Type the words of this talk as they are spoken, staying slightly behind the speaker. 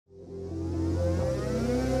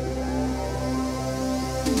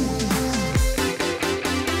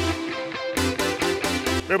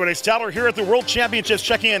everybody, it's Tyler here at the World Championships,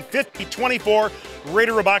 checking in 50-24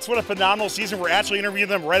 Raider Robotics. What a phenomenal season. We're actually interviewing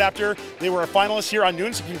them right after they were a finalist here on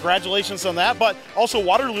noon, so congratulations on that. But also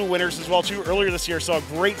Waterloo winners as well too earlier this year, so a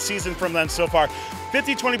great season from them so far.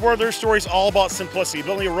 50-24, their story's all about simplicity,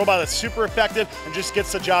 building a robot that's super effective and just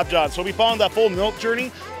gets the job done. So we'll be following that full milk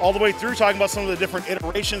journey all the way through, talking about some of the different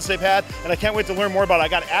iterations they've had, and I can't wait to learn more about it. I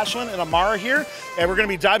got Ashlyn and Amara here, and we're gonna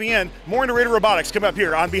be diving in more into Raider Robotics coming up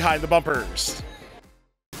here on Behind the Bumpers.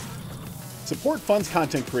 Support funds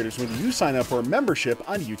content creators when you sign up for a membership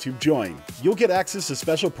on YouTube Join. You'll get access to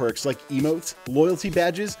special perks like emotes, loyalty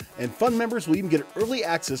badges, and fund members will even get early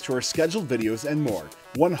access to our scheduled videos and more.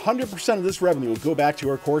 100% of this revenue will go back to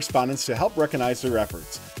our correspondents to help recognize their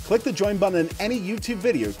efforts. Click the join button in any YouTube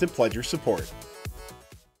video to pledge your support.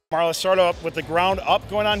 Marla, let's start up with the ground up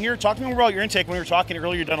going on here. Talk to me more about your intake. When we were talking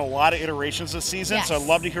earlier, you've done a lot of iterations this season, yes. So I'd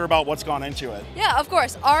love to hear about what's gone into it. Yeah, of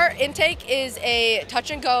course. Our intake is a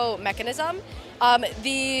touch and go mechanism.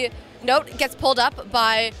 The note gets pulled up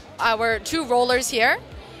by our two rollers here,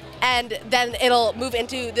 and then it'll move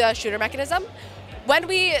into the shooter mechanism. When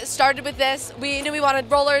we started with this, we knew we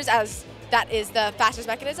wanted rollers as that is the fastest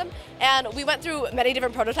mechanism, and we went through many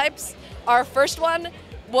different prototypes. Our first one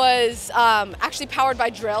was actually powered by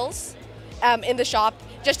drills in the shop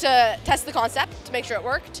just to test the concept to make sure it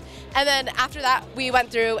worked. And then after that, we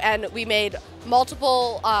went through and we made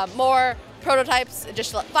multiple more prototypes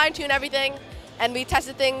just to fine tune everything. And we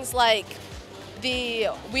tested things like the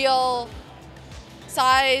wheel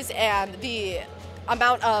size and the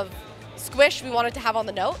amount of squish we wanted to have on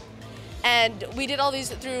the note. And we did all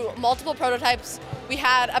these through multiple prototypes. We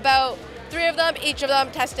had about 3 of them, each of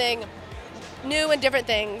them testing new and different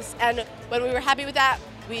things, and when we were happy with that,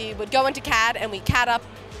 we would go into CAD and we CAD up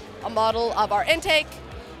a model of our intake,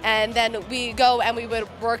 and then we go and we would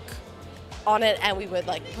work on it and we would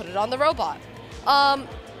like put it on the robot.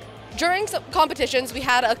 During some competitions, we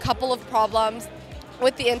had a couple of problems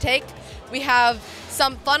with the intake. We have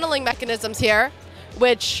some funneling mechanisms here,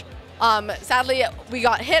 which sadly we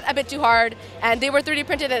got hit a bit too hard, and they were 3D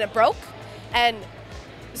printed and it broke. And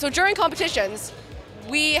so during competitions,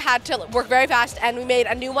 we had to work very fast, and we made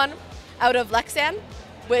a new one out of Lexan,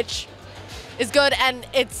 which is good, and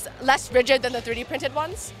it's less rigid than the 3D printed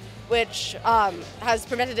ones, which has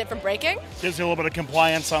prevented it from breaking. Gives you a little bit of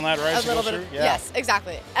compliance on that, right? A little bit, yeah. Yes,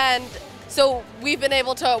 exactly. And so we've been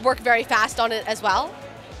able to work very fast on it as well.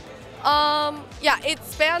 Yeah, it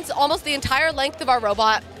spans almost the entire length of our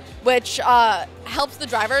robot, which helps the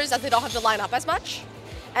drivers as they don't have to line up as much.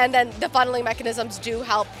 And then the funneling mechanisms do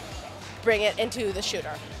help bring it into the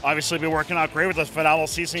shooter. Obviously been working out great with the phenomenal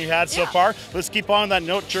season you had so far. Let's keep on that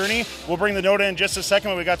note journey. We'll bring the note in just a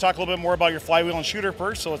second, but we got to talk a little bit more about your flywheel and shooter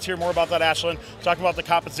first, so let's hear more about that, Ashlyn. Talk about the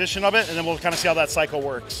composition of it, and then we'll kind of see how that cycle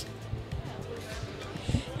works.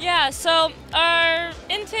 Yeah, so our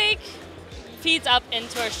intake feeds up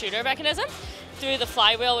into our shooter mechanism through the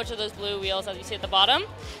flywheel, which are those blue wheels as you see at the bottom.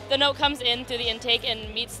 The note comes in through the intake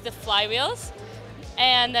and meets the flywheels,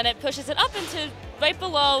 and then it pushes it up into right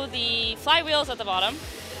below the flywheels at the bottom,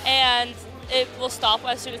 and it will stop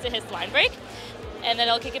as soon as it hits the line break, and then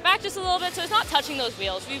it'll kick it back just a little bit so it's not touching those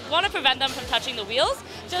wheels. We want to prevent them from touching the wheels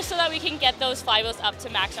just so that we can get those flywheels up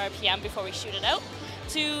to max RPM before we shoot it out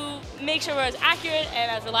to make sure we're as accurate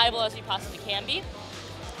and as reliable as we possibly can be.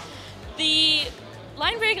 The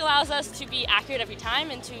line break allows us to be accurate every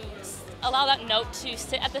time and to allow that note to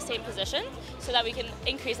sit at the same position so that we can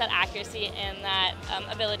increase that accuracy and that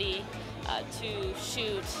ability to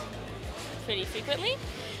shoot pretty frequently.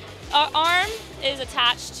 Our arm is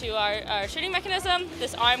attached to our shooting mechanism.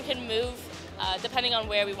 This arm can move depending on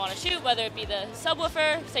where we want to shoot, whether it be the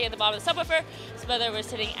subwoofer, say at the bottom of the subwoofer, so whether we're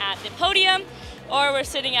sitting at the podium or we're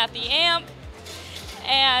sitting at the amp.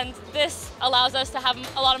 And this allows us to have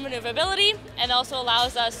a lot of maneuverability and also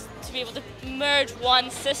allows us to be able to merge one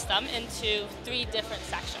system into 3 different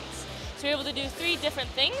sections. So we're able to do 3 different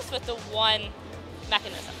things with the one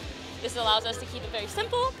mechanism. This allows us to keep it very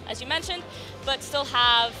simple, as you mentioned, but still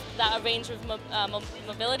have that range of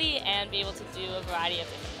mobility and be able to do a variety of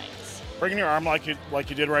different things. Bringing your arm like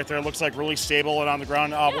you did right there, looks like really stable and on the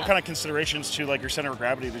ground. What kind of considerations to like your center of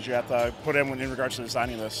gravity did you have to put in regards to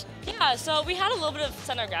designing this? Yeah, so we had a little bit of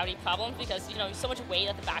center of gravity problem because so much weight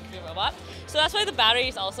at the back of your robot. So that's why the battery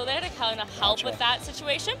is also there to kind of help with that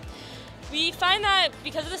situation. We find that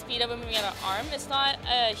because of the speed of moving at our arm, it's not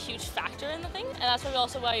a huge factor in the thing, and that's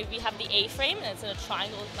why we have the A-frame, and it's in a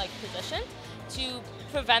triangle-like position to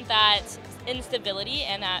prevent that instability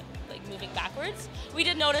and that moving backwards. We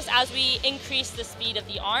did notice as we increase the speed of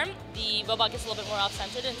the arm, the robot gets a little bit more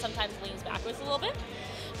off-centered and sometimes leans backwards a little bit.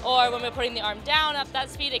 or when we're putting the arm down at that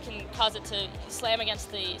speed, it can cause it to slam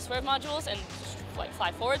against the swerve modules and like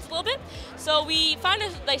fly forwards a little bit. So we found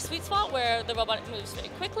a nice sweet spot where the robot moves very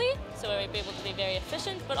quickly, so we're able to be very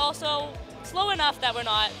efficient, but also slow enough that we're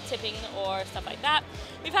not tipping or stuff like that.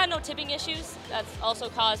 We've had no tipping issues. That's also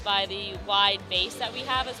caused by the wide base that we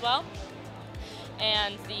have as well,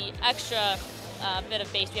 and the extra bit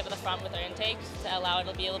of base we have at the front with our intake to allow it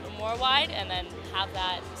to be a little bit more wide and then have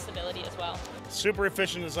that stability as well. Super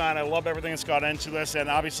efficient design. I love everything that's got into this, and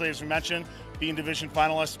obviously, as we mentioned, being division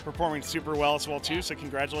finalists, performing super well as well too. So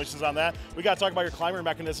congratulations on that. We got to talk about your climber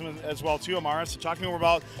mechanism as well too, Amara. So talk to me more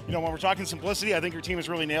about, when we're talking simplicity, I think your team has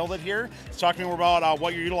really nailed it here. So talk to me more about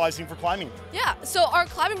what you're utilizing for climbing. Yeah. So our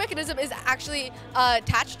climbing mechanism is actually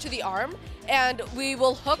attached to the arm, and we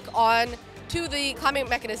will hook on to the climbing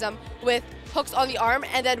mechanism with hooks on the arm,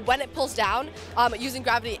 and then when it pulls down, using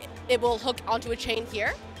gravity, it will hook onto a chain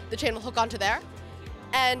here. The chain will hook onto there.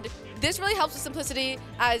 And this really helps with simplicity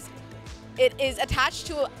as it is attached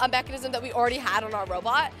to a mechanism that we already had on our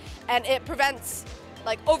robot, and it prevents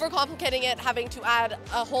like overcomplicating it, having to add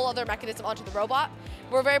a whole other mechanism onto the robot.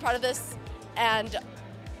 We're very proud of this, and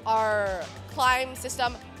our climb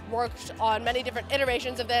system worked on many different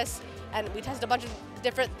iterations of this, and we tested a bunch of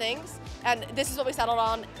different things, and this is what we settled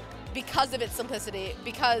on because of its simplicity,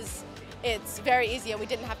 because it's very easy and we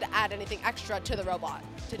didn't have to add anything extra to the robot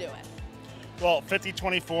to do it. Well,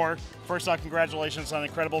 50-24, first off, congratulations on an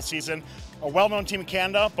incredible season. A well-known team in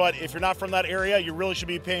Canada, but if you're not from that area, you really should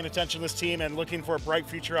be paying attention to this team and looking for a bright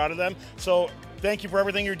future out of them. So thank you for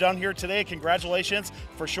everything you've done here today. Congratulations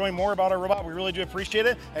for showing more about our robot. We really do appreciate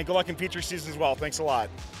it, and good luck in future seasons as well. Thanks a lot.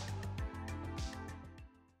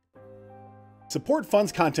 Support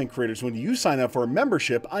funds content creators when you sign up for a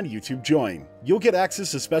membership on YouTube Join. You'll get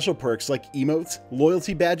access to special perks like emotes,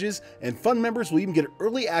 loyalty badges, and fund members will even get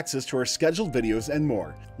early access to our scheduled videos and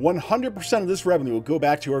more. 100% of this revenue will go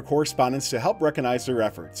back to our correspondents to help recognize their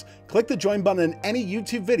efforts. Click the Join button in any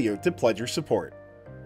YouTube video to pledge your support.